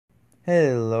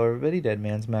Hello everybody, Dead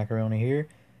Man's Macaroni here.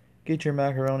 Get your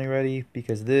macaroni ready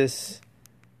because this,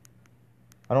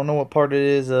 I don't know what part it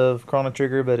is of Chrono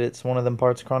Trigger, but it's one of them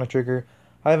parts of Chrono Trigger.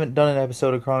 I haven't done an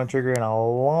episode of Chrono Trigger in a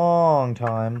long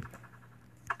time.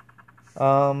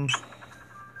 So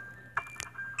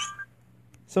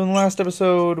in the last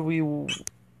episode, we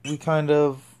kind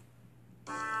of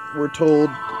were told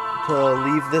to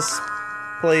leave this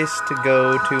place to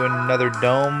go to another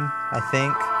dome, I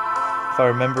think, if I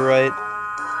remember right.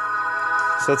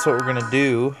 So that's what we're gonna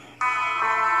do.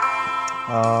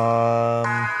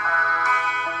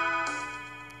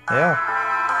 Yeah.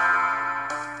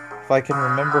 If I can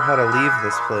remember how to leave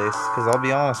this place, because I'll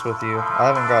be honest with you, I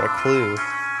haven't got a clue.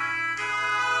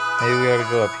 Maybe we gotta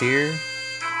go up here.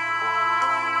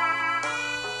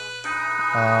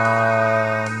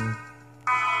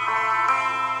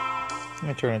 Let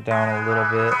me turn it down a little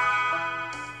bit.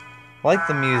 I like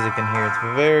the music in here. It's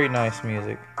very nice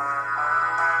music.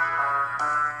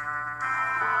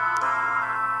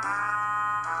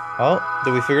 Oh,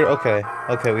 did we figure it? Okay.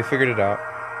 Okay, we figured it out.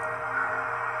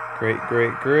 Great,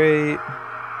 great, great.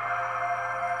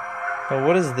 Oh,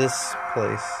 what is this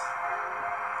place?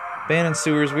 Abandoned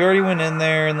sewers. We already went in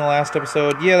there in the last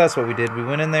episode. Yeah, that's what we did. We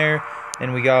went in there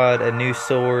and we got a new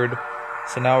sword.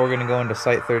 So now we're going to go into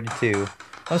Site 32.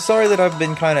 I'm sorry that I've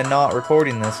been kind of not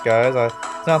recording this, guys.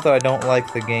 It's not that I don't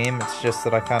like the game. It's just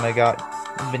that I kind of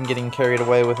been getting carried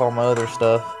away with all my other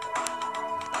stuff.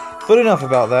 But enough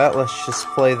about that. Let's just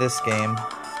play this game.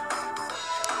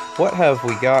 What have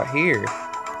we got here?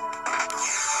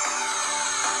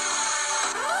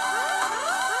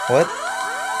 What?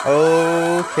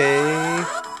 Okay.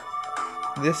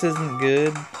 This isn't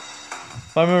good.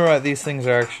 If I remember right, these things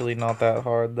are actually not that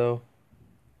hard, though.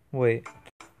 Wait.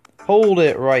 Hold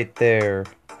it right there.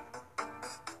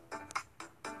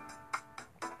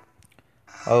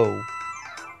 Oh.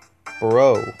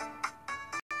 Bro.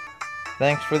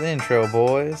 Thanks for the intro,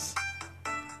 boys.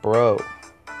 Bro.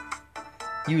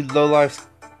 You lowlifes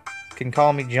can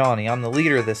call me Johnny. I'm the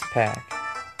leader of this pack.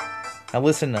 Now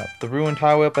listen up. The ruined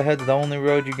highway up ahead's the only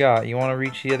road you got. You want to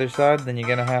reach the other side, then you're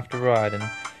gonna have to ride. And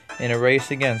in a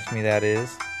race against me, that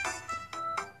is.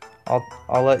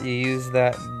 I'll let you use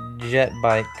that jet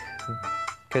bike,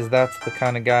 because that's the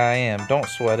kind of guy I am. Don't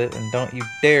sweat it, and don't you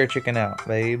dare chicken out,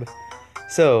 babe.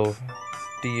 So,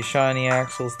 do you shiny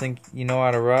axles think you know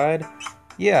how to ride?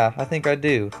 Yeah, I think I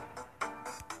do.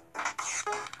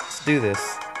 Let's do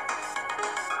this.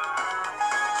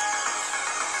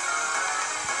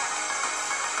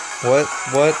 What?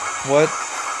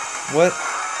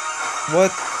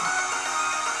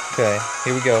 Okay,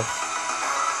 here we go.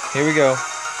 Here we go.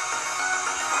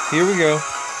 Here we go.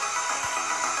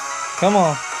 Come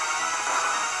on.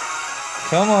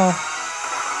 Come on.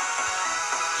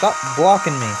 Stop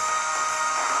blocking me.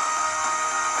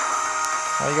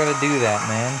 Why you gotta do that,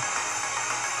 man?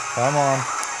 Come on.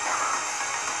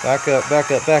 Back up, back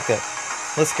up, back up.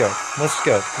 Let's go. Let's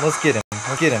go. Let's get him.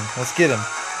 Let's get him. Let's get him.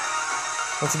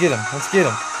 Let's get him. Let's get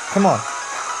him. Come on.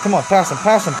 Come on. Pass him.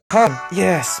 Pass him. Pass him.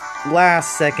 Yes.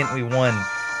 Last second we won.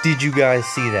 Did you guys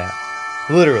see that?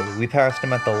 Literally, we passed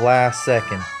him at the last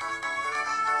second.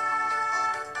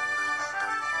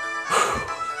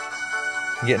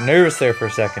 I'm getting nervous there for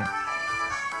a second.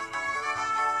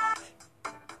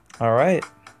 Alright.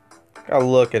 Gotta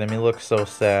look at him. He looks so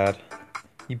sad.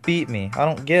 You beat me. I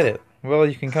don't get it. Well,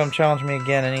 you can come challenge me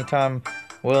again anytime.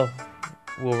 Well,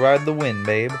 we'll ride the wind,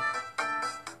 babe.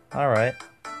 Alright.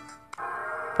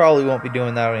 Probably won't be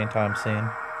doing that anytime soon.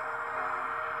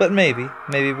 But maybe.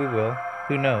 Maybe we will.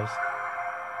 Who knows?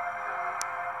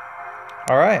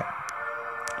 Alright.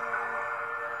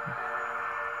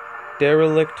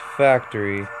 Derelict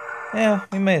factory. Yeah,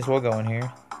 we may as well go in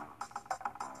here.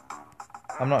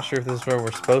 I'm not sure if this is where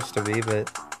we're supposed to be, but...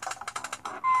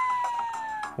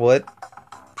 What?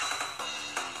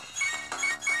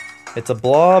 It's a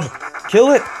blob!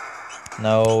 Kill it!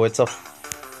 No, it's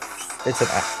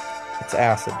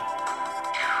acid.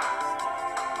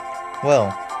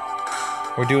 Well,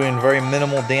 we're doing very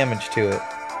minimal damage to it.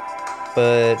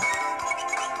 But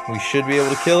we should be able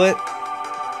to kill it?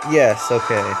 Yes,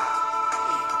 okay.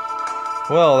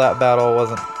 Well, that battle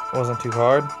wasn't too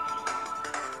hard.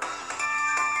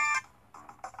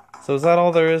 So is that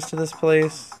all there is to this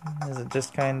place? Is it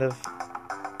just kind of...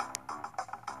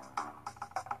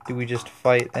 Do we just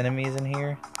fight enemies in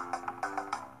here?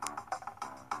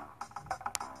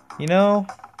 You know,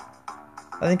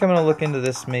 I think I'm going to look into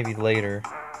this maybe later.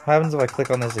 What happens if I click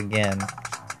on this again?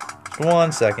 Just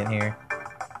 1 second here.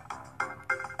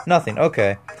 Nothing,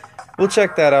 okay. We'll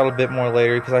check that out a bit more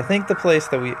later, because I think the place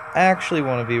that we actually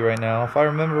want to be right now, if I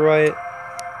remember right,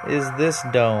 is this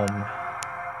dome.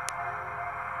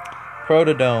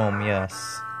 Protodome,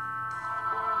 yes.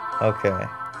 Okay.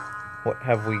 What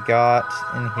have we got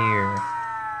in here?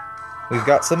 We've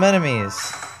got some enemies.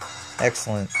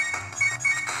 Excellent.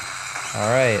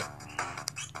 Alright.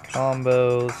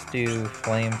 Combos, do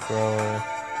flamethrower.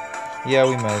 Yeah,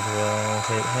 we might as well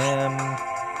hit him.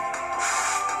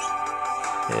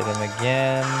 Hit him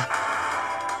again.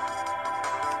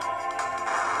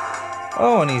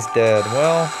 Oh, and he's dead.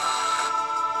 Well,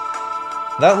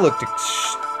 that looked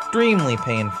extremely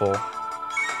painful.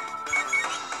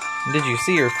 Did you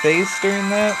see her face during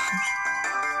that?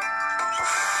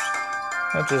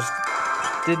 That just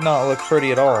did not look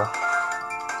pretty at all.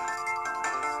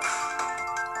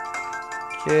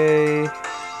 Okay. Let's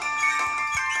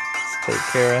take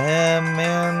care of him,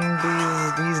 and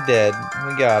he's dead.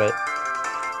 We got it.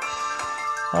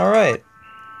 Alright.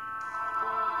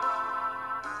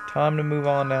 Time to move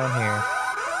on down here.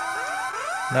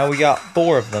 Now we got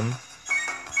 4 of them.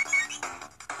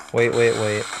 Wait.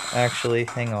 Actually,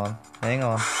 hang on.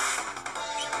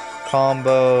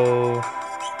 Combo,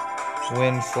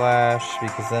 wind slash,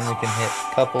 because then we can hit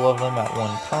a couple of them at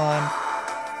one time.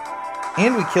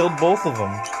 And we killed both of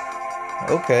them.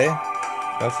 Okay,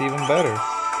 that's even better.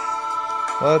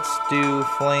 Let's do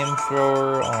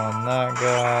flamethrower on that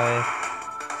guy.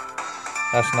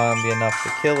 That's not going to be enough to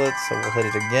kill it, so we'll hit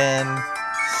it again.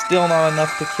 Still not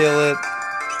enough to kill it.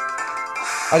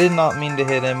 I did not mean to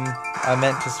hit him. I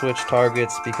meant to switch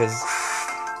targets because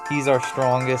he's our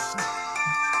strongest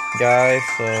guy,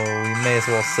 so we may as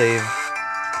well save.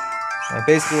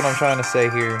 Basically what I'm trying to say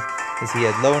here is he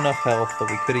had low enough health that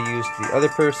we could have used the other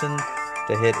person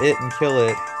to hit it and kill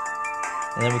it,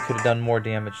 and then we could have done more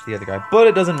damage to the other guy. But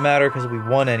it doesn't matter because we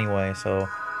won anyway, so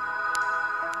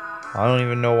I don't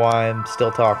even know why I'm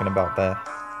still talking about that.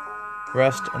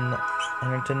 Rest in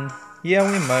Enterton. Yeah,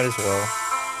 we might as well.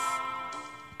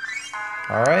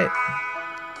 Alright.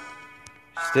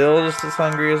 Still just as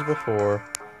hungry as before.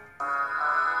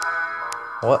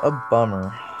 What a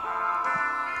bummer.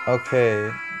 Okay.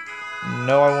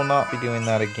 No, I will not be doing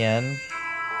that again.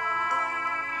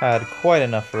 Had quite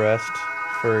enough rest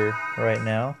for right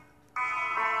now.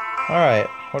 Alright,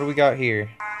 what do we got here?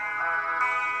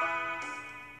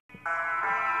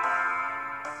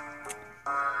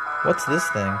 What's this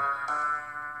thing?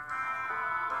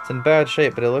 It's in bad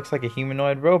shape, but it looks like a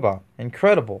humanoid robot.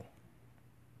 Incredible.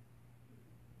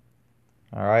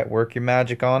 Alright, work your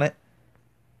magic on it.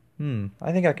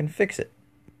 I think I can fix it.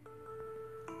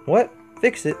 What?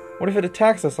 Fix it? What if it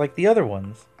attacks us like the other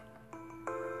ones?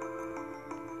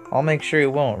 I'll make sure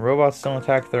it won't. Robots don't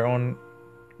attack of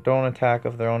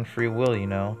their own free will, you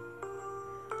know.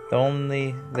 They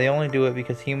only do it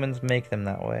because humans make them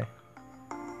that way.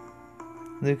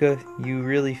 Luca, you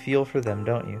really feel for them,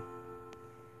 don't you?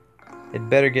 I'd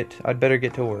better get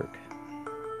to work.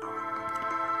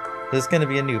 Is this gonna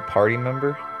be a new party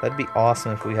member? That'd be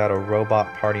awesome if we had a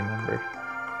robot party member.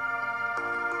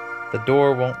 The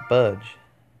door won't budge.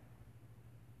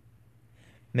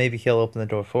 Maybe he'll open the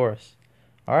door for us.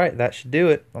 Alright, that should do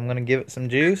it. I'm gonna give it some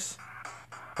juice.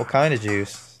 What kind of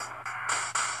juice?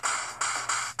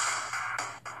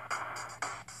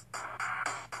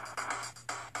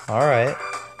 Alright.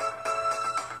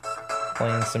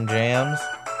 Playing some jams.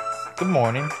 Good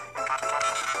morning.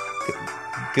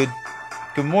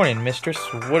 Good morning, mistress.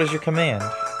 What is your command?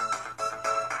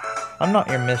 I'm not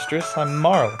your mistress. I'm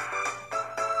Marl.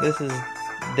 This is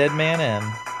Dead Man M.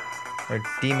 Or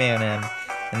D-Man M.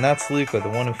 And that's Luca, the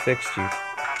one who fixed you.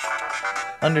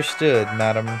 Understood,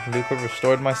 madam. Luca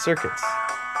restored my circuits.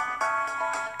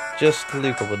 Just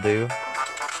Luca will do.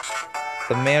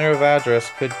 The manner of address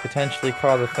could potentially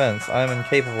cause offense. I am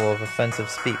incapable of offensive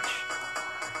speech.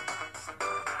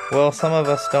 Well, some of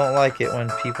us don't like it when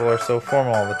people are so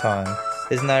formal all the time.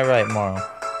 Isn't that right, Marl?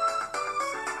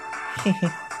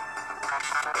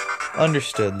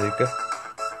 Understood, Luca.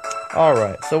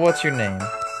 Alright, so what's your name?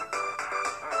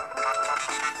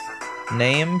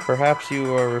 Name? Perhaps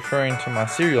you are referring to my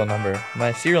serial number.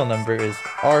 My serial number is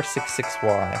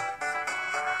R66Y.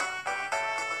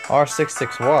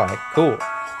 R66Y? Cool.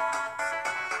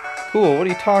 Cool, what are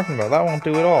you talking about? That won't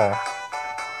do at all.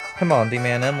 Come on,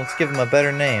 D-Man M, let's give him a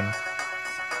better name.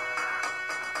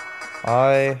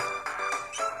 I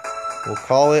will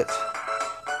call it...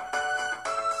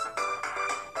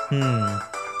 You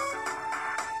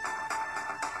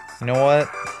know what?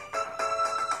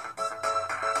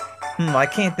 I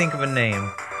can't think of a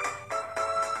name.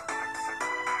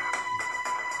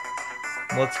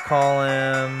 Let's call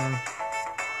him...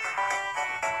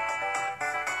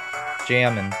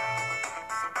 Jammin'.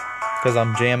 Because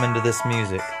I'm jamming to this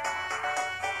music.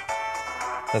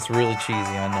 That's really cheesy,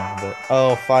 I know, but...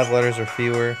 Oh, 5 letters or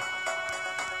fewer.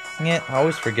 Yeah, I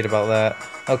always forget about that.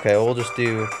 Okay, we'll just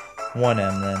do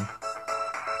 1M then.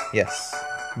 Yes.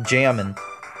 Jammin'.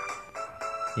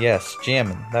 Yes,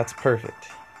 Jammin'. That's perfect.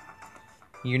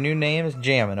 Your new name is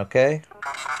Jammin', okay?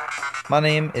 My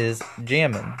name is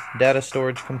Jammin'. Data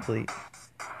storage complete.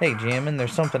 Hey, Jammin',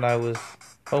 there's something I was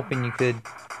hoping you could...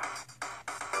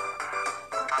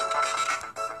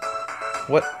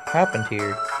 What happened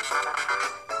here?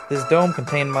 This dome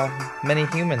contained many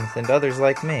humans and others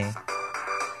like me.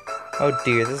 Oh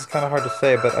dear, this is kind of hard to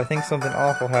say, but I think something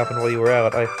awful happened while you were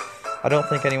out. I don't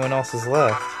think anyone else is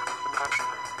left.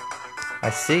 I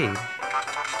see.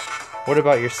 What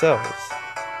about yourselves?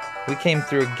 We came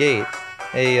through a gate,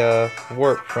 a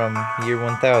warp from year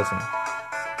 1000.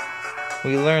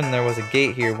 We learned there was a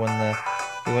gate here when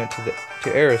we went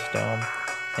to Eris Dome,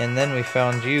 and then we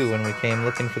found you when we came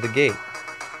looking for the gate.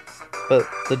 But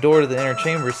the door to the inner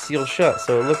chamber is sealed shut,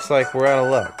 so it looks like we're out of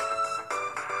luck.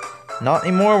 Not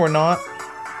anymore, we're not.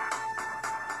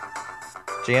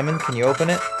 Jammin', can you open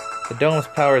it? The dome's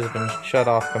power has been shut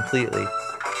off completely.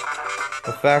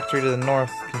 The factory to the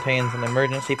north contains an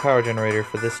emergency power generator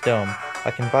for this dome.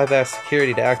 I can bypass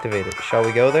security to activate it. Shall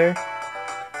we go there?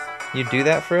 You do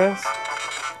that for us?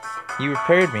 You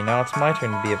repaired me, now it's my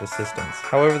turn to be of assistance.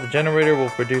 However, the generator will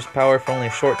produce power for only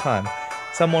a short time.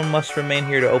 Someone must remain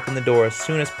here to open the door as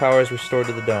soon as power is restored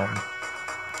to the dome.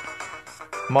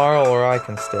 Marl or I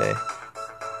can stay.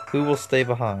 Who will stay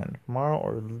behind? Marl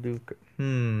or Luca?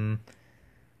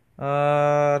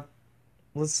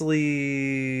 Let's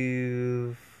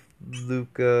leave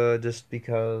Luca just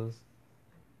because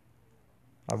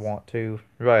I want to.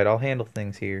 Right, I'll handle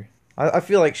things here. I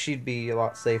feel like she'd be a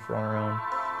lot safer on her own.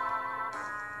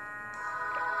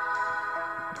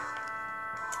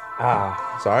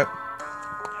 Sorry.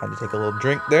 Had to take a little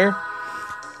drink there.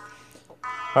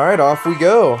 Alright, off we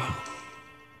go.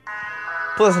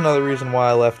 Plus another reason why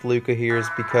I left Luca here is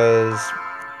because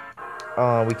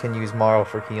we can use Marl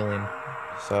for healing.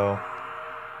 So,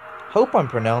 hope I'm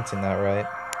pronouncing that right.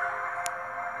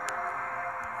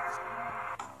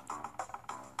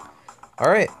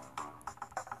 Alright.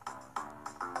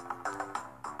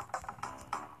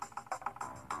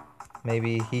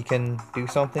 Maybe he can do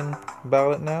something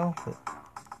about it now?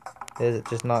 Is it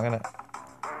just not gonna...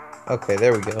 Okay,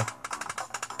 there we go.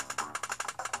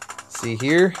 See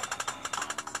here?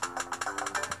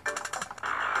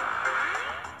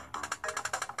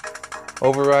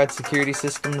 Override security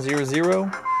system 00.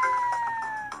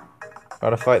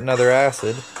 Gotta fight another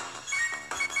acid.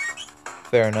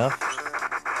 Fair enough.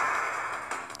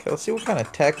 Okay, let's see what kind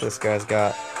of tech this guy's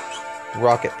got.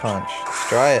 Rocket punch. Let's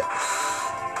try it.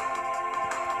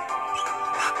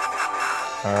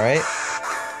 Alright.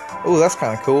 Ooh, that's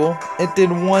kind of cool. It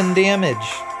did 1 damage.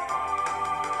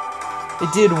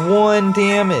 It did 1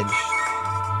 damage.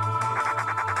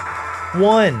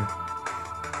 1.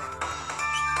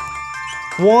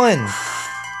 1.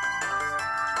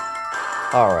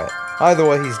 Alright. Either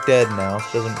way, he's dead now,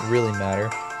 so it doesn't really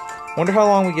matter. Wonder how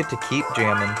long we get to keep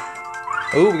jamming.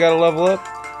 Ooh, we gotta level up.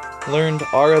 Learned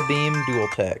Aura Beam Dual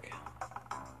Tech.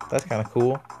 That's kind of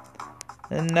cool.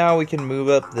 And now we can move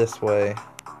up this way.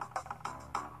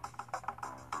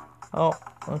 Oh,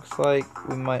 looks like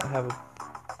we might have a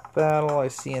battle. I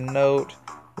see a note.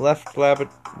 Left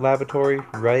laboratory,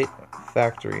 right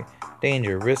factory.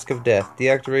 Danger, risk of death.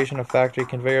 Deactivation of factory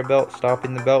conveyor belt.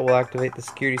 Stopping the belt will activate the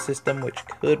security system, which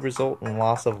could result in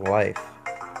loss of life.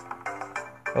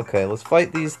 Okay, let's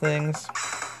fight these things.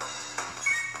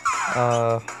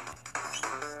 Alright.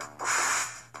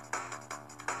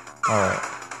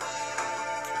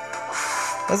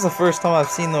 That's the first time I've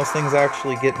seen those things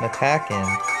actually get an attack in.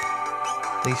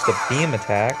 At least a beam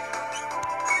attack.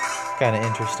 Kinda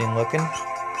interesting looking.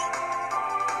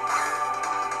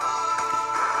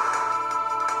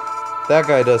 That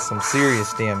guy does some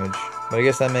serious damage, but I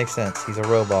guess that makes sense. He's a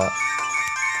robot.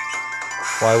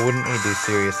 Why wouldn't he do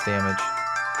serious damage?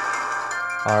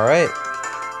 Alright.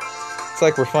 It's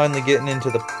like we're finally getting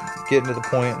to the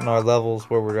point in our levels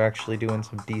where we're actually doing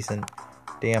some decent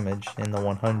damage in the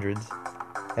 100s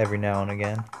every now and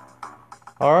again.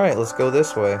 Alright, let's go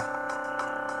this way.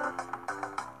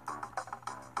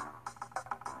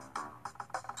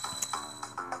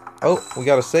 Oh, we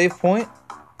got a save point.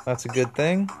 That's a good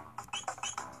thing.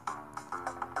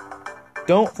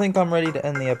 Don't think I'm ready to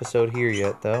end the episode here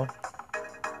yet, though.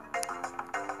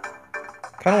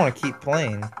 Kinda want to keep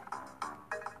playing.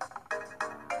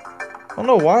 I don't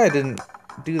know why I didn't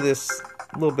do this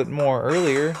a little bit more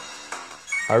earlier.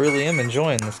 I really am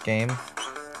enjoying this game.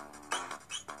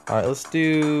 Alright, let's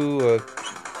do...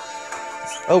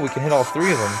 Oh, we can hit all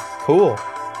 3 of them. Cool.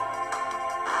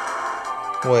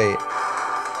 Wait.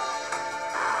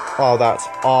 Oh, that's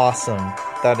awesome.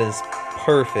 That is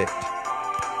perfect.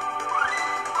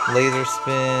 Laser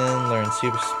spin, learn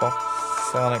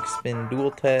supersonic spin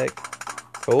dual tech.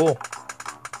 Cool.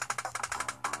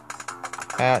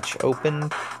 Hatch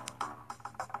opened.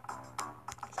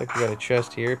 Looks like we got a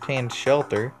chest here. Obtained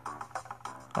shelter.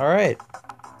 Alright.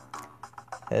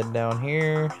 Head down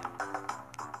here.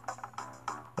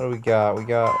 What do we got? We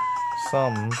got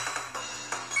some.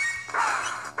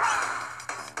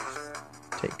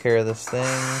 Take care of this thing.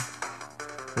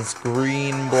 This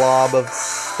green blob of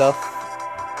stuff.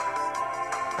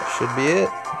 That should be it.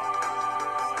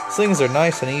 These things are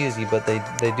nice and easy, but they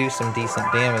do some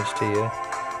decent damage to you.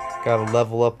 Gotta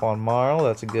level up on Marl,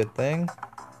 that's a good thing.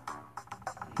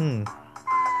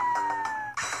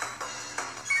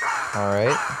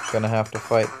 Alright, gonna have to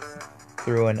fight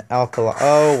through an alkali.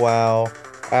 Oh wow,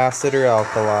 acid or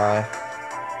alkali.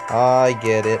 I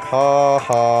get it. Ha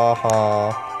ha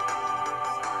ha.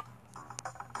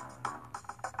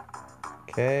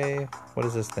 Okay, what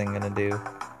is this thing gonna do?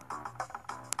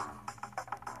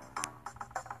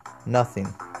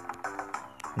 Nothing.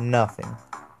 Nothing.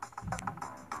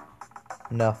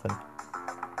 Nothing.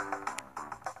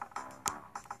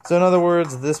 So in other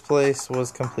words, this place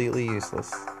was completely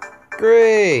useless.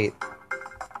 Great!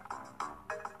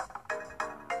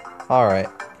 Alright.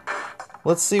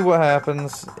 Let's see what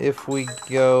happens if we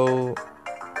go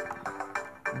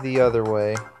the other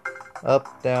way.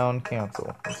 Up, down,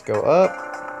 cancel. Let's go up.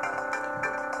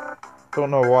 Don't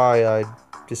know why I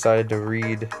decided to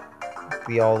read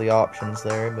all the options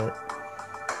there, but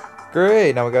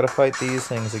great, now we gotta fight these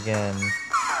things again.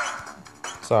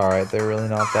 It's alright, they're really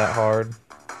not that hard.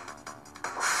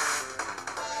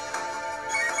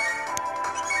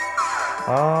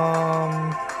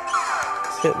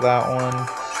 Let's hit that one.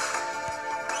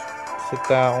 Let's hit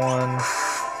that one.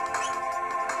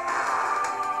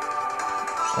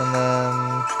 And then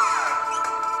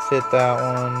let's hit that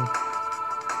one.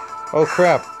 Oh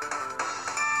crap.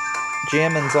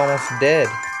 Jammin's almost dead.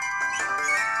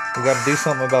 We gotta do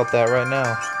something about that right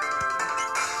now.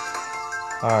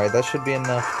 Alright, that should be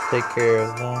enough to take care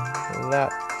of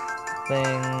that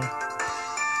thing.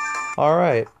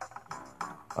 Alright.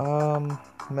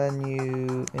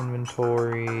 Menu,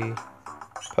 inventory,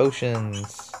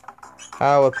 potions.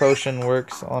 How a potion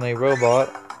works on a robot,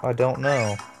 I don't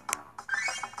know.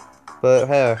 But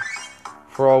hey,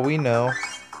 for all we know,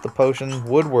 the potion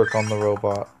would work on the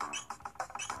robot.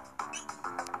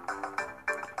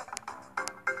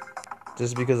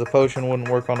 Just because a potion wouldn't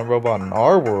work on a robot in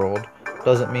our world,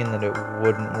 doesn't mean that it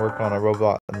wouldn't work on a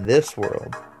robot in this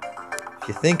world. If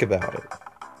you think about it.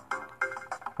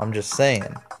 I'm just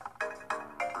saying.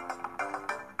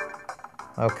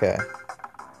 Okay.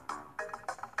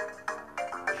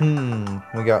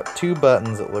 We got 2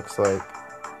 buttons it looks like.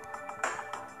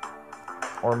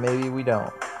 Or maybe we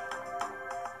don't.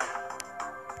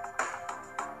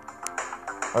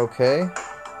 Okay.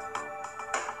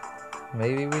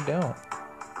 Maybe we don't.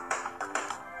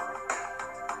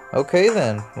 Okay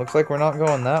then. Looks like we're not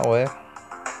going that way.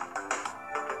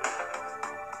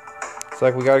 Looks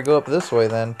like we gotta go up this way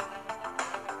then.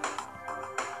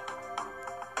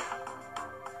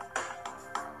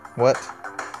 What?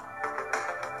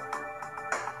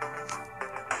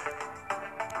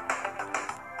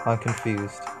 I'm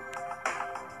confused.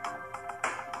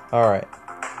 Alright.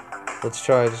 Let's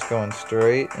try just going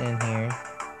straight in here.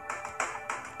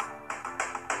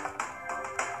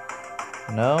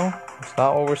 No? It's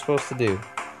not what we're supposed to do.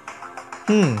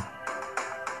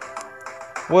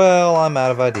 Well, I'm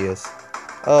out of ideas.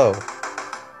 Oh.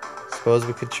 Suppose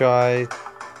we could try...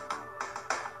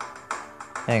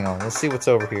 Hang on, let's see what's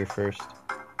over here first.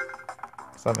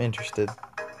 Because I'm interested.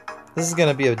 This is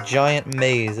gonna be a giant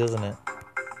maze, isn't it?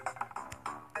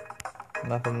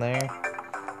 Nothing there.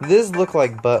 These look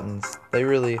like buttons. They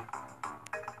really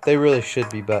should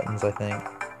be buttons, I think.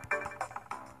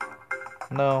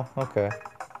 No? Okay.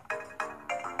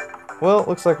 Well,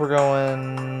 looks like we're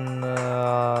going...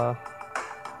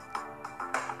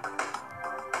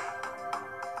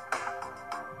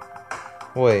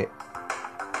 Wait.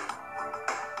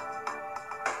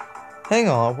 Hang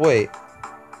on, wait.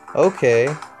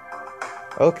 Okay.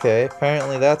 Okay,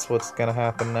 apparently that's what's gonna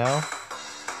happen now.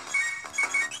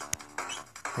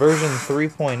 Version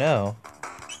 3.0.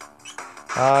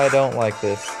 I don't like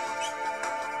this.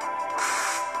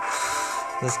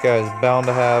 This guy's bound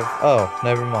to have... Oh,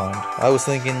 never mind. I was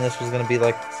thinking this was gonna be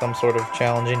like some sort of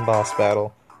challenging boss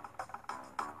battle.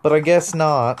 But I guess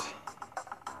not.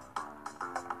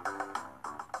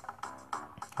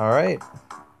 Alright.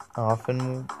 Off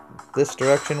in this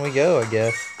direction we go, I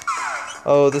guess.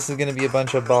 Oh, this is gonna be a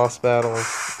bunch of boss battles,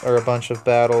 or a bunch of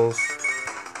battles,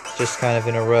 just kind of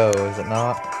in a row, is it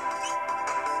not?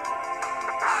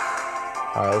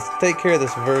 Alright, let's take care of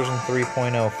this version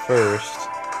 3.0 first.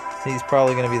 He's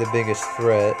probably gonna be the biggest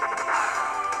threat.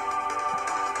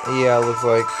 Yeah, looks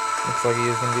like he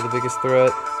is gonna be the biggest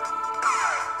threat.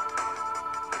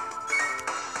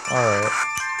 Alright.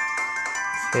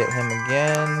 Let's hit him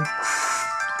again.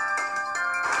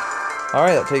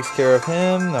 Alright, that takes care of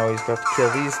him. Now he's got to kill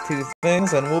these two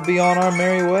things, and we'll be on our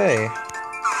merry way.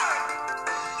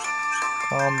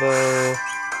 Combo.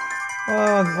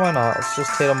 Well, why not? Let's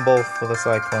just hit them both with a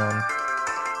cyclone.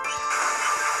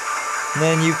 And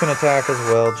then you can attack as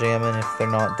well, jamming, if they're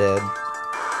not dead.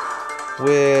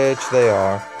 Which they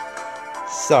are.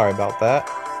 Sorry about that.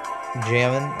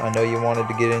 Jamming, I know you wanted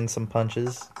to get in some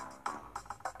punches.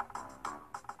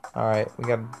 Alright, we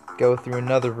gotta go through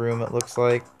another room, it looks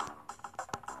like.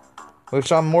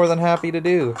 Which I'm more than happy to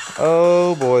do.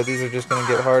 Oh boy, these are just gonna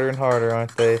get harder and harder,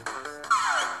 aren't they?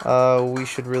 We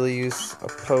should really use a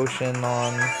potion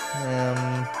on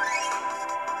him.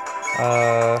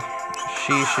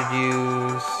 She should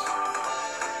use...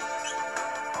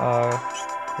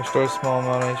 restore small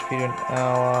amount of HP to an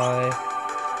ally.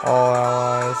 All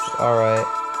allies. Alright.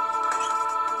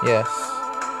 Yes.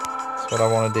 That's what I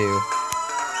want to do.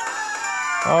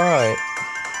 Alright.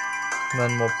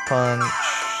 Then we'll punch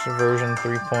version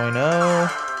 3.0.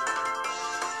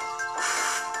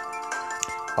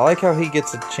 I like how he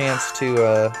gets a chance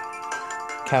to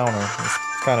counter. It's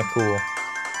kind of cool.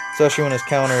 Especially when his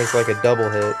counter is like a double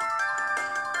hit.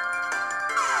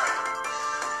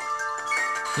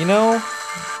 You know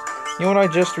what I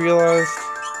just realized?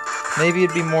 Maybe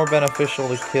it'd be more beneficial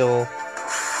to kill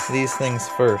these things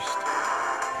first.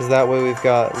 Because that way we've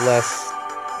got less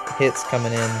hits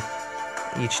coming in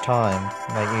each time,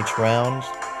 like each round.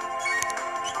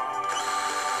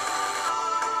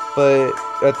 But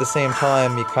at the same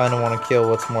time, you kind of want to kill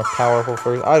what's more powerful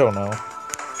first. I don't know.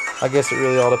 I guess it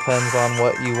really all depends on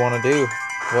what you want to do,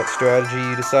 what strategy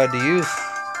you decide to use.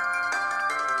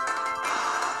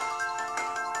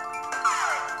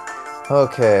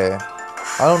 Okay.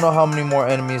 I don't know how many more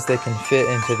enemies they can fit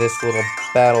into this little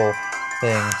battle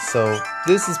thing, so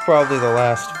this is probably the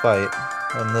last fight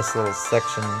in this little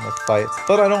section of fights,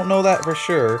 but I don't know that for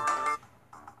sure,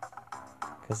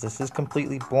 because this is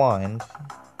completely blind.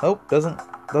 Oh, doesn't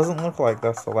look like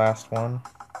that's the last one.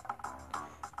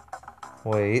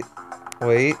 Wait,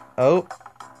 oh.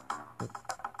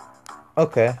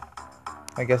 Okay,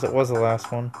 I guess it was the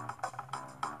last one.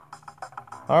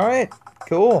 Alright,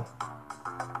 cool.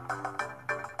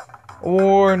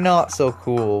 Or not so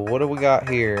cool. What do we got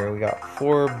here? We got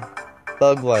 4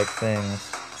 bug-like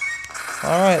things.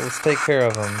 Alright, let's take care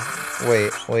of them.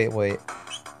 Wait.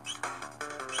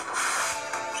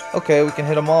 Okay, we can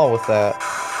hit them all with that.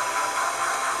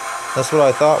 That's what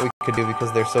I thought we could do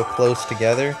because they're so close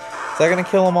together. Is that gonna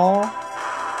kill them all?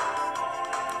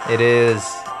 It is.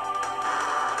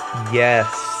 Yes.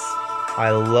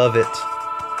 I love it.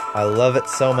 I love it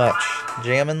so much.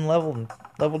 Jammin'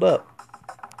 leveled up.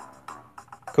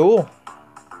 Cool.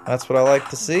 That's what I like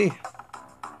to see.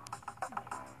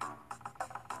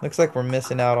 Looks like we're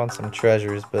missing out on some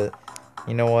treasures, but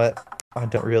you know what? I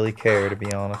don't really care, to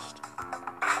be honest.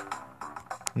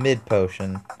 Mid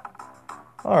potion.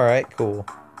 Alright, cool.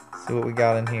 Let's see what we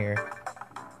got in here.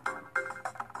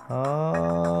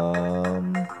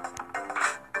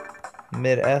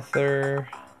 Mid ether.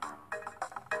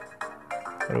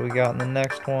 What do we got in the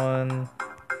next one?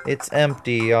 It's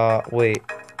empty. Wait.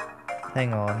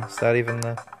 Hang on. Is that even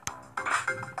the...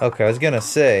 Okay, I was gonna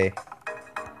say.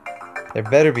 There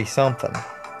better be something.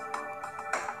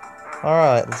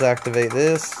 Alright, let's activate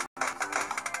this.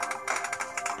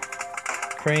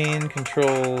 Crane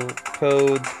control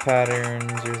codes, pattern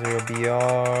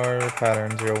 00BR,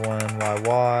 pattern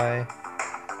 01YY,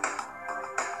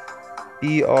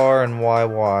 BR and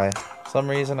YY. For some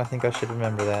reason, I think I should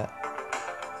remember that.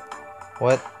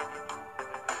 What?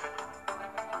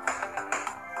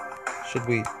 Should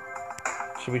we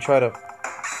try to...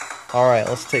 Alright,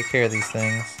 let's take care of these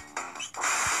things.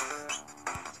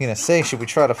 I was gonna say, should we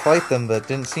try to fight them, but it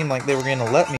didn't seem like they were gonna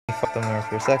let me fight them there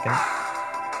for a second.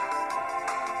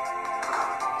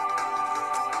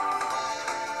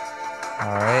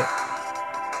 Alright.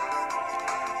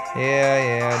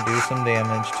 Yeah, do some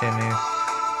damage, Timmy.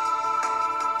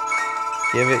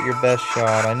 Give it your best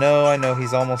shot. I know,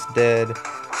 he's almost dead.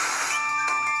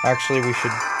 Actually, we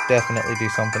should definitely do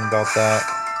something about that.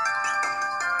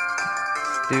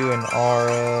 Let's do an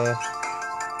aura.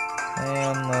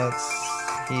 And let's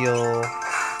heal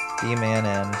D-Man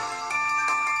N.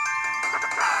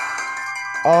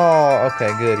 Oh,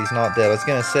 okay, good. He's not dead. I was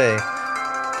gonna say,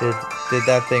 did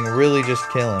that thing really just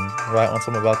kill him right once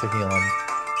I'm about to heal him?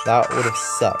 That would have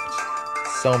sucked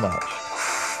so much.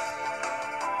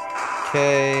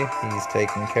 Okay, he's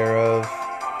taken care of.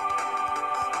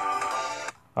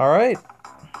 Alright.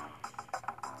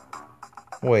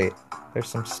 Wait, there's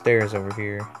some stairs over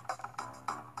here.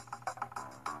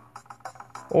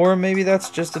 Or maybe that's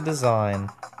just a design.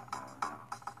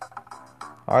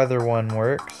 Either one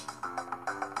works.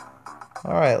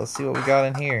 Alright, let's see what we got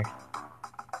in here.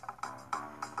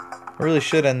 I really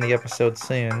should end the episode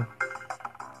soon.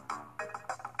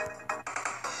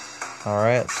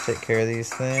 Alright, let's take care of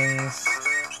these things.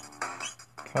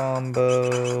 Combo.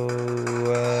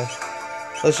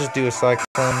 Let's just do a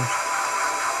cyclone.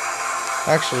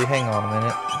 Actually, hang on a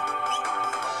minute.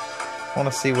 I want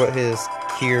to see what his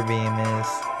cure beam is.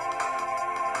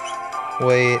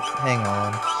 Wait, hang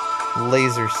on.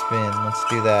 Laser spin. Let's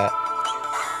do that.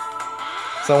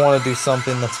 So I want to do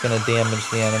something that's going to damage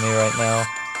the enemy right now.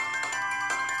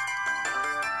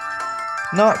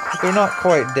 They're not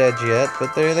quite dead yet,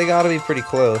 but they gotta be pretty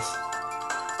close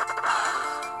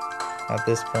at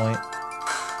this point.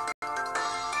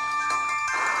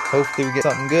 Hopefully we get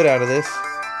something good out of this.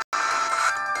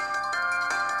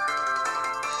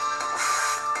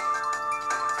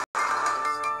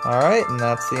 Alright, and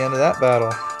that's the end of that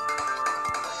battle.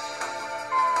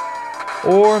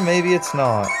 Or maybe it's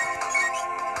not.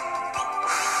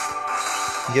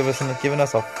 Giving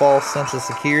us a false sense of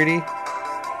security.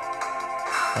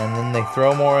 And then they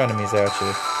throw more enemies at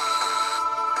you.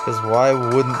 Because why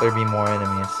wouldn't there be more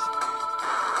enemies?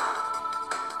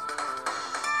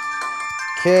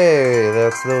 Okay,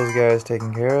 that's those guys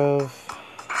taken care of.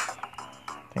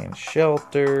 And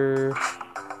shelter.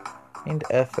 And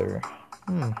ether.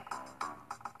 To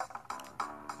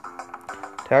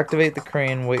activate the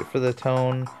crane, wait for the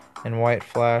tone and white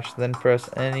flash, then press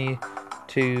any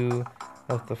two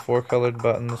of the 4 colored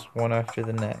buttons, one after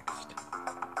the next.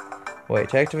 Wait,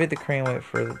 to activate the crane, wait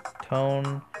for the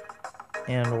tone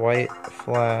and white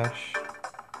flash.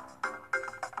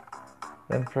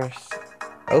 Then press...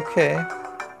 Okay.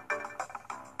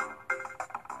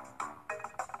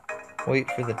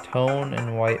 Wait for the tone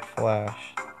and white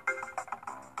flash.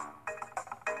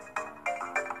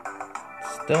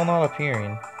 Still not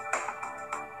appearing.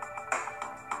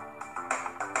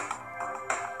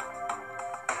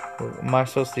 Am I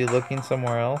supposed to be looking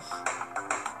somewhere else?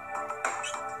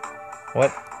 What?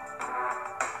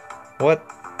 What?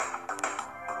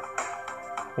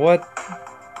 What?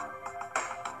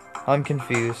 I'm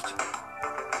confused.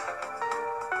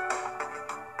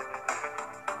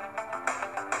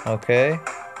 Okay.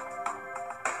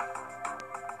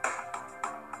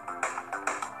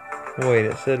 Wait,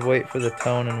 it said wait for the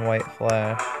tone and white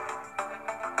flash.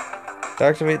 To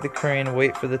activate the crane,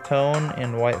 wait for the tone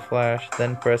and white flash,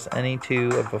 then press any two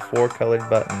of the 4 colored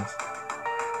buttons.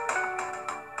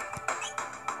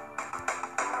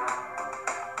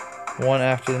 One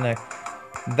after the next.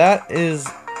 That is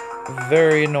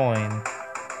very annoying.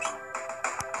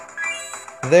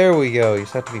 There we go. You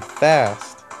just have to be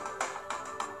fast.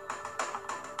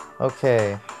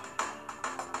 Okay.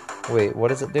 Wait,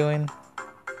 what is it doing?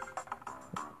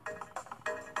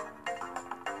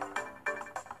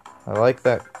 I like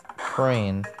that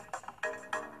crane,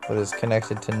 but it's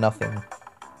connected to nothing.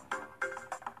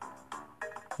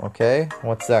 Okay,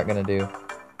 what's that gonna do?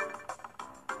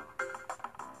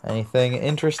 Anything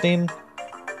interesting?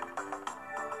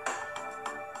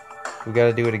 We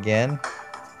gotta do it again?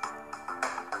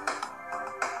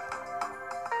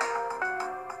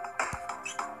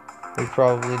 We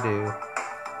probably do.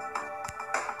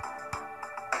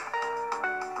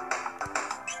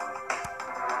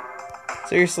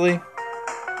 Seriously?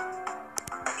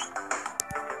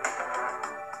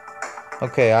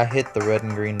 Okay, I hit the red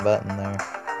and green button there.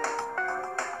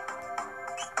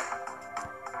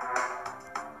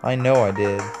 I know I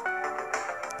did.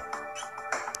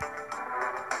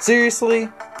 Seriously?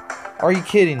 Are you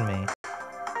kidding me?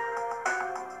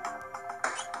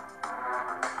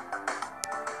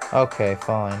 Okay,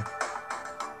 fine.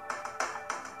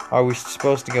 Are we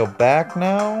supposed to go back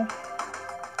now?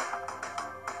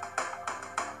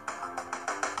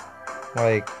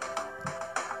 Like,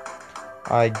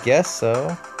 I guess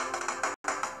so.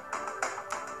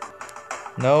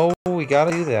 No, we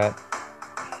gotta do that.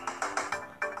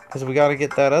 Because we gotta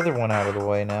get that other one out of the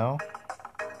way now.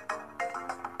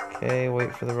 Okay,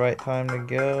 wait for the right time to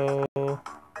go.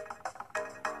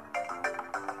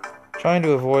 Trying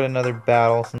to avoid another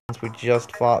battle since we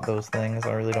just fought those things.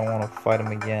 I really don't want to fight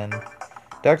them again.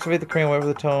 To activate the crane, wait for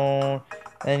the tone.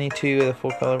 Any two of the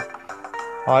full color.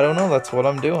 Oh, I don't know, that's what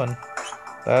I'm doing.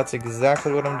 That's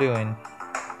exactly what I'm doing.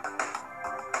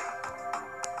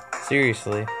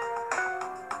 Seriously.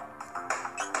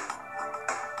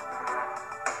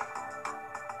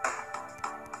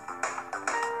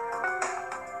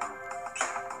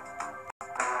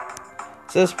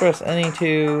 It says press any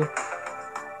two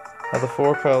of the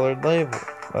 4 colored label.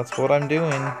 That's what I'm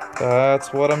doing.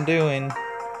 That's what I'm doing.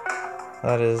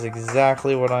 That is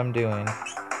exactly what I'm doing.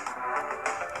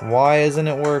 Why isn't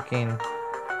it working?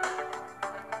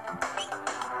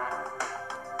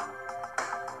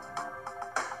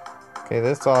 Okay,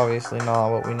 that's obviously not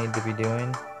what we need to be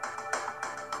doing.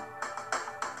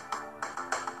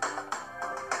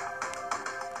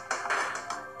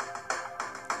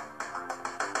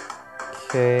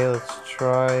 Okay, let's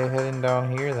try heading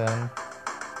down here then.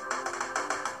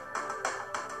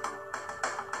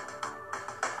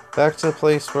 Back to the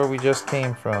place where we just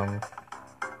came from.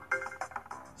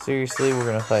 Seriously, we're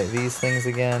gonna fight these things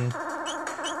again?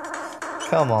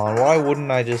 Come on, why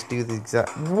wouldn't I just do the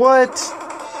exact... What?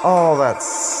 Oh,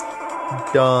 that's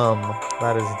dumb.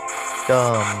 That is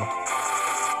dumb.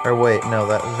 Or wait, no,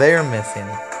 they're missing.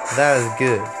 That is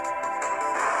good.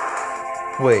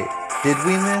 Wait, did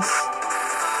we miss?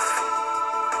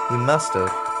 We must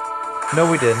have.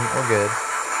 No, we didn't. We're good.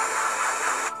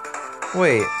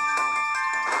 Wait.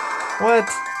 What?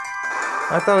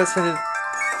 I thought it said it...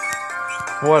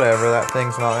 Whatever, that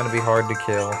thing's not going to be hard to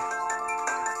kill.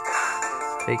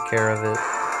 Take care of it.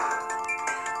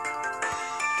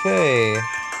 Okay.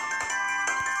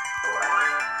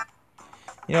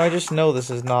 You know, I just know this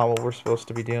is not what we're supposed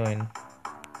to be doing.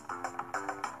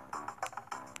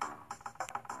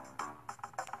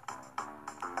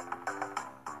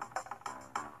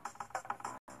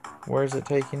 Where is it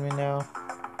taking me now?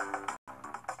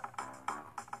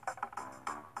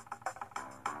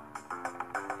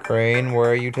 Crane,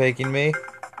 where are you taking me?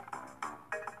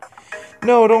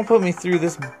 No, don't put me through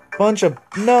this bunch of...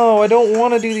 No, I don't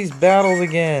want to do these battles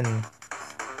again.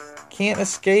 Can't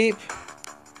escape?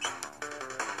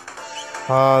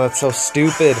 Ah, that's so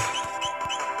stupid.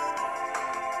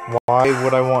 Why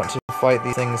would I want to fight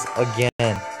these things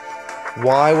again?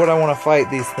 Why would I want to fight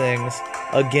these things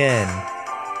again?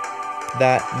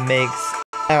 That makes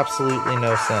absolutely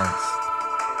no sense.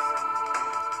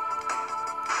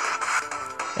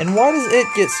 And why does it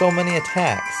get so many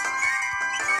attacks?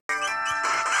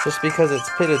 Just because it's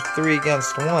pitted 3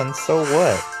 against 1, so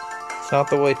what? It's not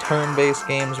the way turn-based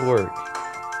games work.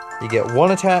 You get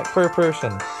 1 attack per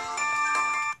person.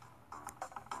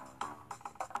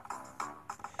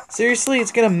 Seriously,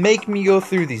 it's gonna make me go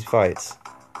through these fights.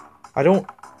 I don't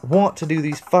want to do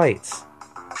these fights.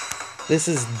 This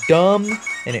is dumb,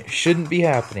 and it shouldn't be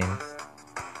happening.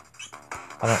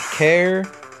 I don't care.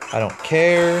 I don't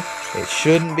care. It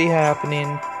shouldn't be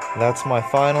happening. That's my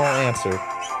final answer.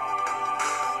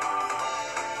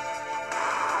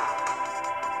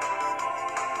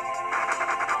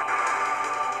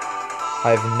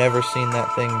 I've never seen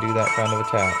that thing do that kind of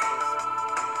attack.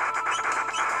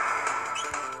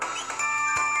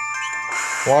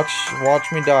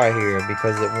 Watch me die here,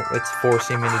 because it's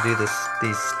forcing me to do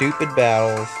these stupid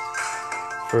battles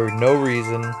for no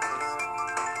reason.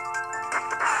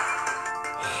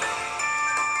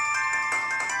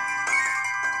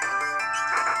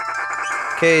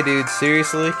 Okay, dude,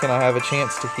 seriously, can I have a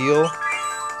chance to heal?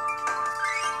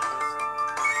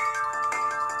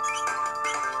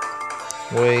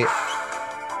 Wait.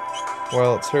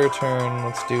 Well, it's her turn.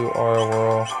 Let's do Aura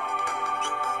Whirl.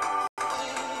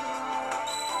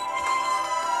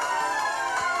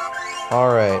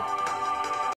 Alright.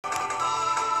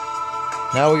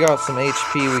 Now we got some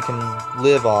HP we can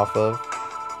live off of.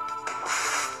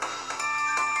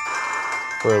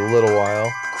 For a little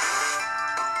while.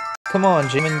 Come on,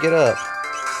 Jimin, get up.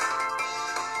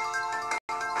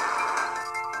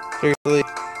 Seriously.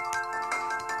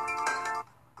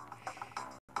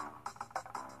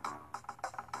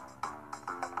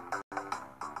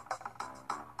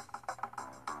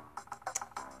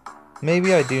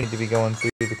 Maybe I do need to be going through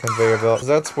the conveyor belt, because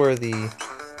that's where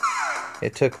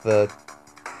it took that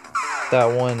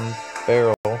one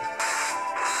barrel.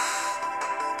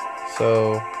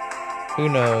 So, who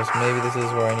knows, maybe this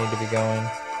is where I need to be going.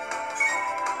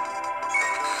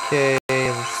 Okay,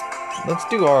 let's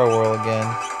do our whirl again.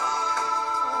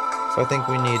 So I think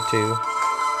we need to.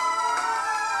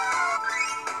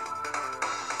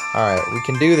 Alright, we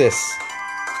can do this.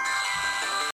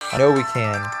 I know we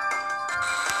can.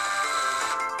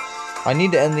 I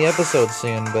need to end the episode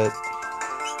soon, but...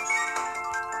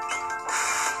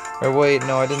 Or wait,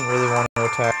 no, I didn't really want to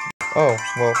attack. Oh,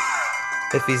 well,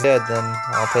 if he's dead, then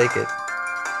I'll take it.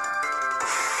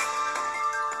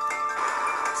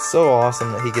 so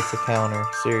awesome that he gets a counter.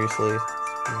 Seriously.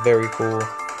 Very cool.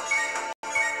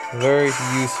 Very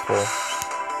useful.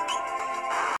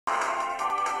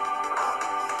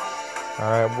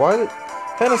 Alright, why did...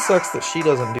 Kinda sucks that she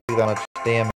doesn't do that much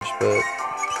damage, but...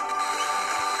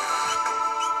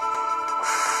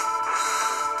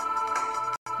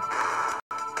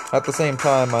 At the same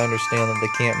time, I understand that they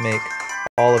can't make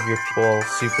all of your people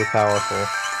super powerful,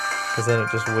 because then it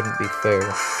just wouldn't be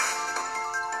fair.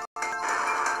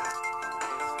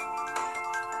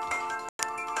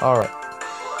 Alright.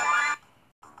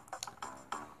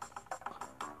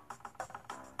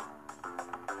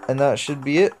 And that should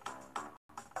be it.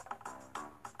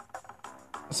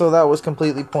 So that was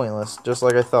completely pointless, just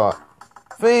like I thought.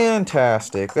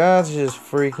 Fantastic. That's just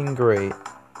freaking great.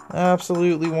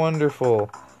 Absolutely wonderful.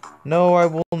 No, I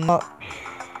will not...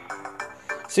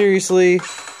 Seriously,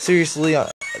 this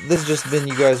has just been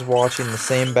you guys watching the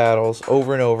same battles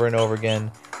over and over and over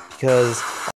again, because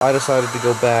I decided to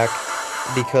go back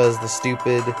because the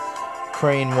stupid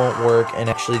crane won't work and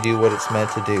actually do what it's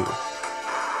meant to do.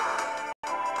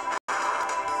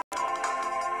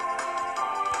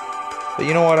 But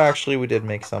you know what, actually we did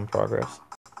make some progress.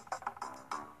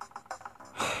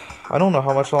 I don't know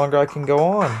how much longer I can go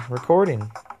on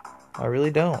recording. I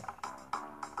really don't.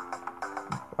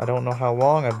 I don't know how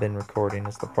long I've been recording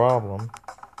is the problem.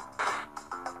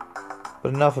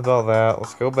 But enough about that.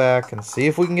 Let's go back and see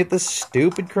if we can get this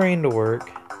stupid crane to work.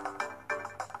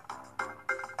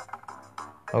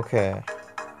 Okay.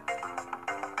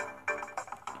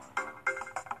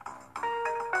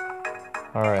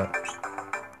 Alright.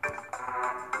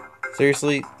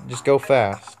 Seriously, just go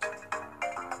fast.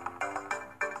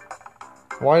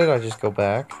 Why did I just go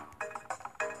back?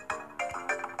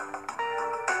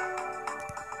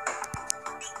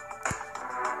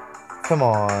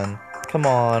 Come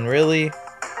on, really?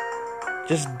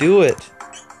 Just do it.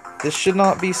 This should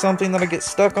not be something that I get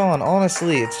stuck on,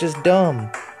 honestly, it's just dumb.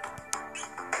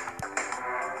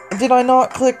 Did I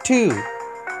not click 2?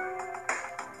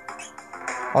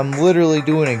 I'm literally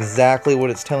doing exactly what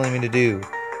it's telling me to do.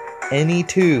 Any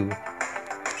 2.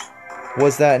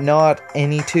 Was that not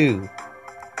any 2?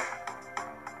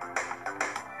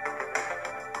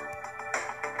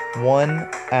 One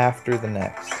after the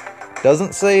next.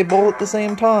 Doesn't say both at the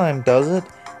same time, does it?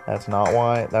 That's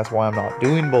why I'm not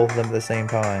doing both of them at the same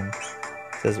time.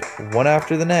 It says one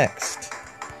after the next.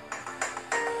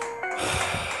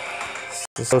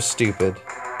 This is so stupid.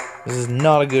 This is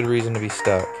not a good reason to be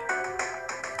stuck.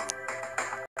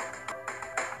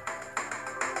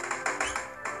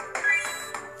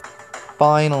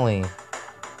 Finally.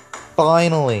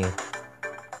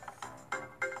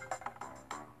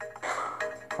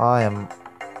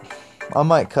 I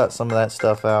might cut some of that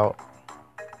stuff out.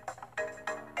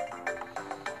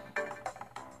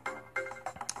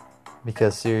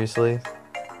 Because seriously,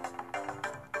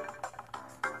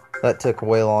 that took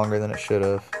way longer than it should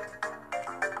have.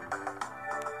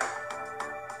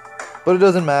 But it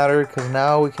doesn't matter, because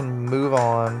now we can move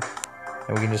on,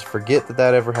 and we can just forget that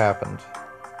that ever happened.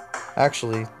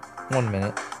 Actually, 1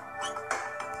 minute.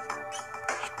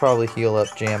 Should probably heal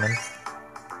up jamming.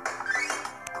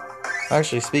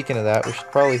 Actually, speaking of that, we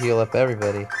should probably heal up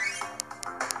everybody.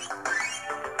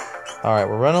 Alright,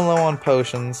 we're running low on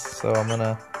potions, so I'm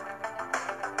gonna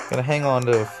hang on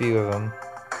to a few of them.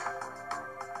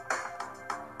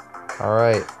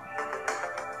 Alright.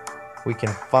 We can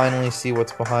finally see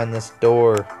what's behind this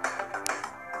door.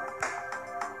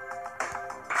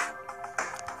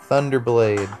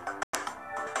 Thunderblade.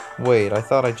 Wait, I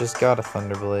thought I just got a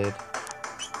Thunderblade.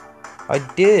 I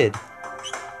did!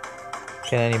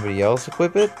 Can anybody else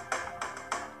equip it?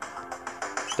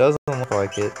 Doesn't look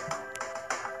like it.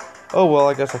 Oh well,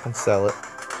 I guess I can sell it.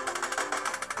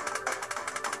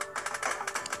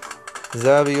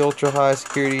 Zabby Ultra High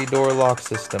Security Door Lock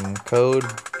System. Code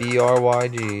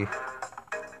BRYG.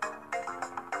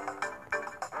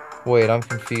 Wait, I'm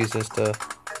confused as to...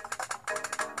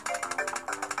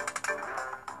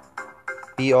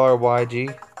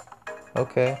 BRYG?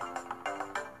 Okay.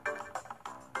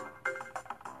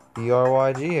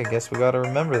 BRYG, I guess we gotta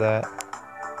remember that.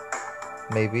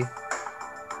 Maybe.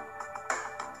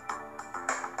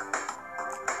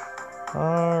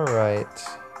 Alright.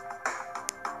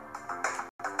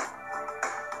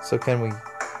 So can we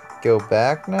go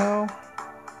back now?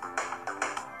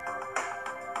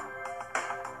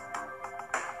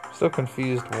 So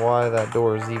confused why that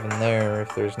door is even there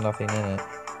if there's nothing in it.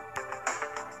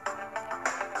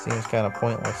 Seems kind of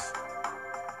pointless.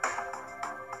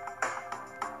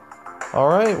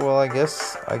 Alright, well I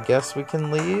guess we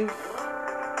can leave.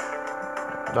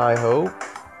 I hope.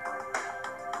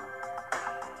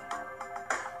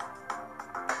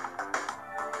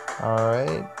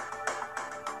 Alright.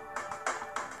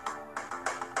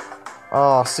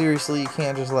 Oh, seriously, you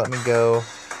can't just let me go.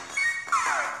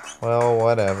 Well,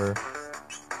 whatever.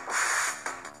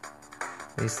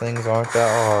 These things aren't that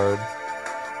hard.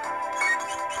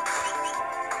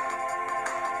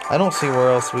 I don't see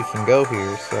where else we can go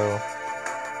here, so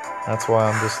that's why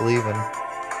I'm just leaving.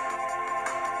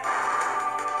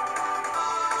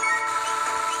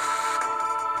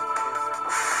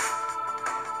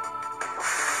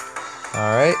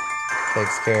 Alright,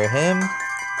 takes care of him.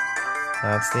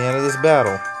 That's the end of this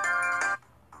battle.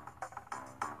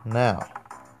 Now,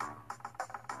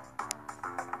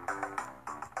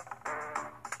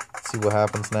 let's see what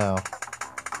happens now.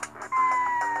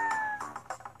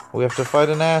 We have to fight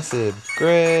an acid.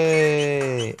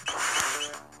 Great!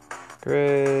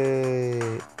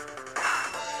 Great!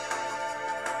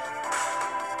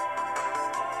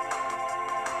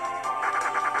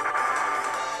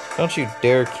 Don't you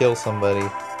dare kill somebody.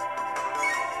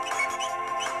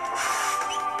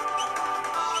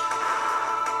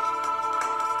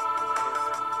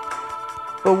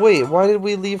 But wait, why did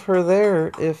we leave her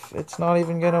there if it's not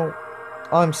even gonna...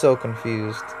 I'm so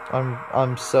confused.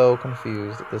 I'm so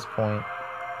confused at this point.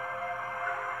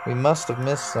 We must have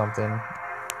missed something.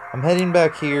 I'm heading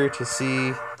back here to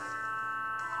see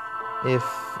if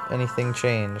anything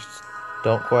changed.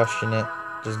 Don't question it.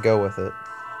 Just go with it.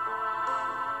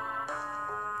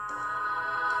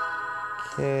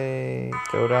 Okay,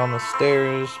 go down the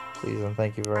stairs, please and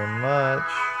thank you very much.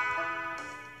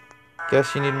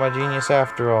 Guess you need my genius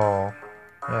after all.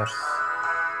 Yes.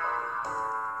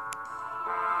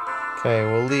 Okay,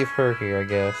 we'll leave her here, I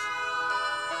guess.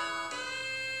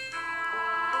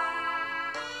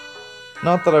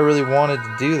 Not that I really wanted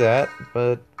to do that,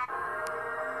 but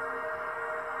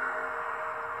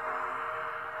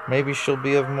maybe she'll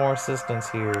be of more assistance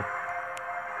here.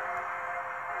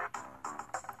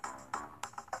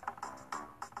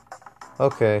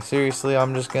 Okay, seriously,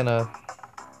 I'm just gonna...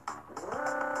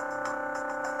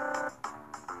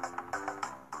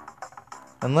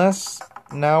 Unless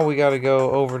now we gotta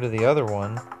go over to the other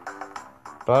one.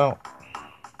 But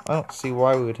I don't see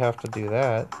why we would have to do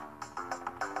that.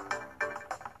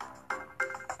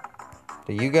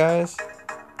 Do you guys?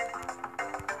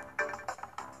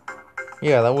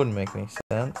 Yeah, that wouldn't make any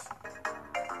sense.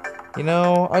 You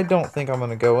know, I don't think I'm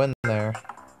gonna go in there.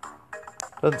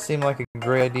 Doesn't seem like a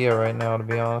great idea right now, to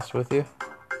be honest with you.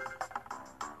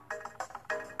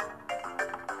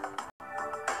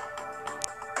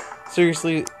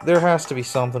 Seriously, there has to be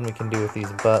something we can do with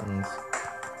these buttons.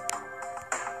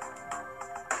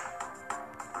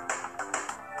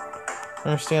 I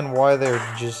understand why they're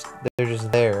just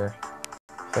there.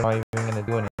 They're not even gonna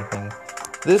do anything.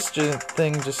 This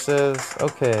thing just says,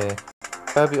 okay,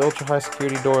 Happy Ultra High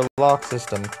Security Door Lock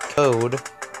System, code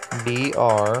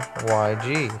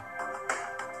BRYG.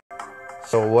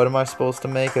 So what am I supposed to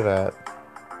make of that?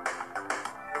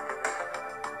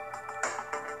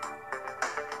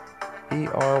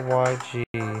 BRYG.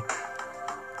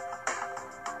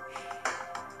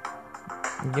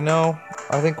 You know,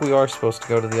 I think we are supposed to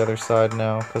go to the other side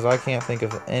now, because I can't think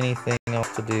of anything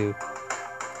else to do.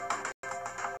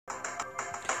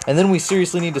 And then we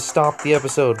seriously need to stop the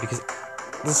episode, because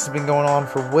this has been going on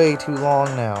for way too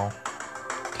long now.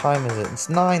 What time is it? It's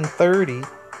 9:30.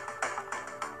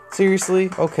 Seriously?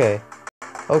 Okay.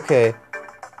 Okay.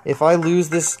 If I lose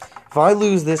this,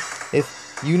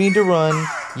 if you need to run,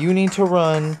 you need to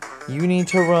run, you need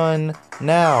to run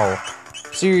now.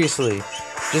 Seriously.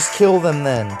 Just kill them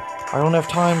then. I don't have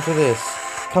time for this.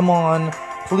 Come on.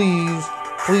 Please.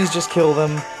 Please just kill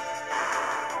them.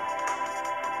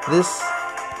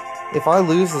 If I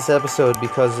lose this episode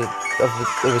because it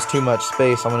was too much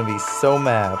space, I'm gonna be so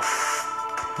mad.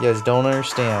 You guys don't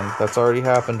understand. That's already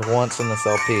happened once in this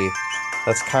LP.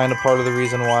 That's kind of part of the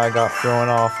reason why I got thrown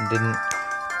off and didn't...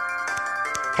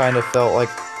 Kind of felt like...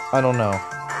 I don't know.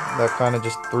 That kind of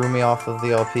just threw me off of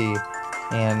the LP.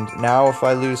 And now if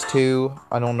I lose 2,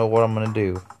 I don't know what I'm gonna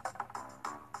do.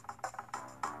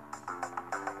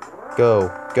 Go.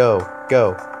 Go.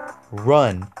 Go.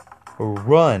 Run.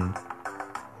 Run.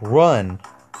 Run.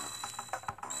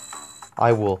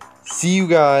 I will see you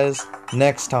guys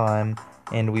next time,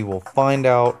 and we will find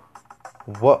out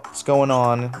what's going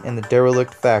on in the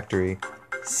derelict factory.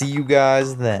 See you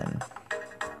guys then.